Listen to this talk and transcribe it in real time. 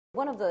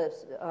one of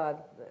the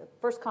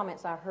first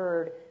comments I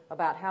heard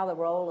about how the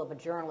role of a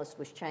journalist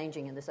was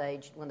changing in this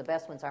age, one of the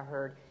best ones I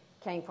heard,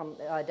 came from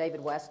David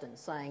Weston,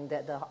 saying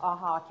that the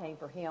aha came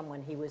for him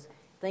when he was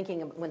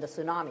thinking of when the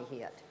tsunami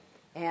hit.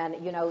 And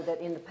you know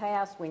that in the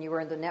past, when you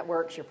were in the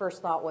networks, your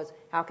first thought was,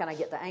 how can I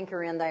get the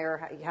anchor in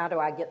there? How do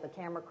I get the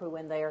camera crew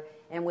in there?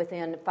 And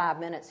within 5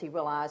 minutes, he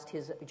realized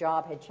his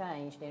job had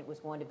changed, and it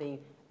was going to be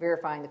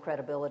verifying the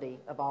credibility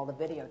of all the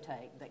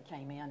videotape that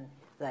came in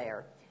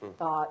there.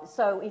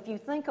 So if you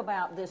think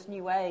about this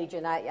new age,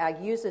 and I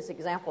use this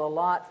example a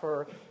lot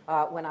for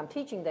when I'm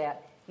teaching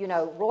that, you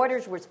know,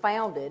 Reuters was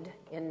founded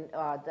in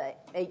the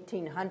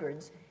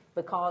 1800s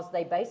because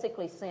they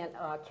basically sent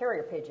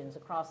carrier pigeons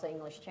across the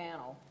English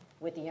Channel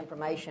with the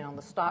information on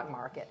the stock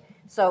market.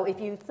 So if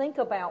you think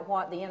about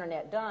what the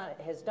Internet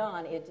has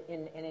done,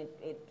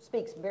 it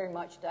speaks very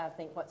much to, I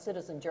think, what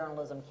citizen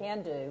journalism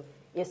can do.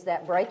 It's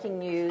that breaking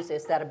news,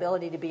 it's that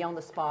ability to be on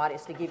the spot,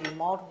 it's to give you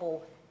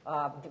multiple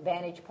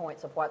vantage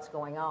points of what's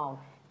going on.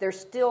 There's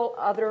still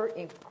other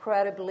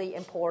incredibly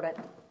important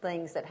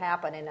things that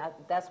happen, and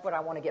that's what I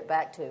want to get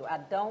back to. I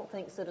don't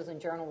think citizen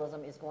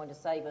journalism is going to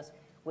save us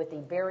with the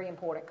very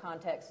important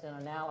context and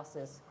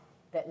analysis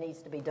that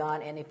needs to be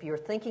done. And if you're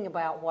thinking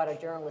about what a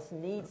journalist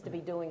needs to be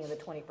doing in the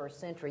 21st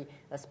century,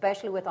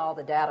 especially with all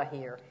the data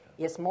here,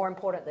 it's more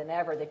important than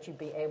ever that you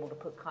be able to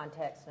put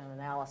context and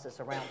analysis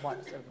around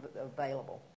what's available.